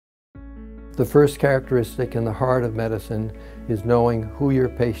The first characteristic in the heart of medicine is knowing who your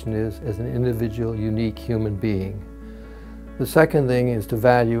patient is as an individual, unique human being. The second thing is to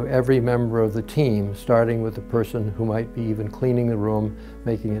value every member of the team, starting with the person who might be even cleaning the room,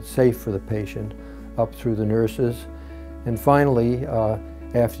 making it safe for the patient, up through the nurses. And finally,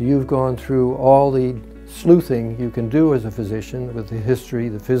 after you've gone through all the sleuthing you can do as a physician with the history,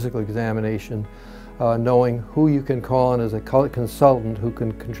 the physical examination, knowing who you can call on as a consultant who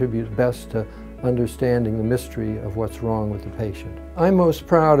can contribute best to understanding the mystery of what's wrong with the patient. I'm most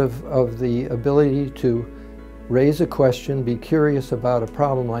proud of the ability to raise a question, be curious about a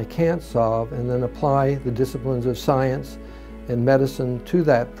problem I can't solve, and then apply the disciplines of science and medicine to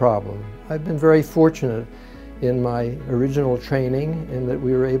that problem. I've been very fortunate in my original training in that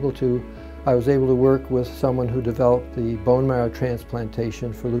I was able to work with someone who developed the bone marrow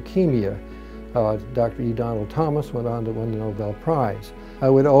transplantation for leukemia. Dr. E. Donald Thomas went on to win the Nobel Prize. I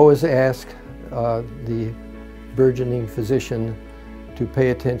would always ask the burgeoning physician to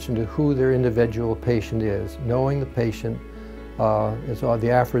pay attention to who their individual patient is. Knowing the patient is the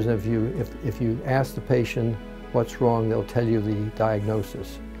aphorism of if you ask the patient what's wrong, they'll tell you the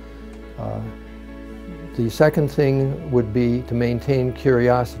diagnosis. The second thing would be to maintain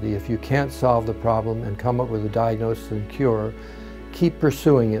curiosity. If you can't solve the problem and come up with a diagnosis and cure, keep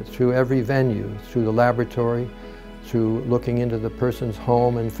pursuing it through every venue, through the laboratory, through looking into the person's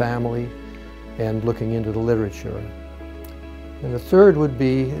home and family, and looking into the literature. And the third would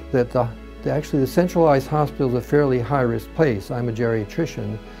be that actually the centralized hospital is a fairly high-risk place. I'm a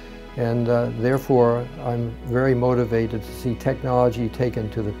geriatrician, and therefore I'm very motivated to see technology taken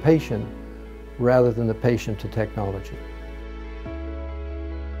to the patient rather than the patient to technology.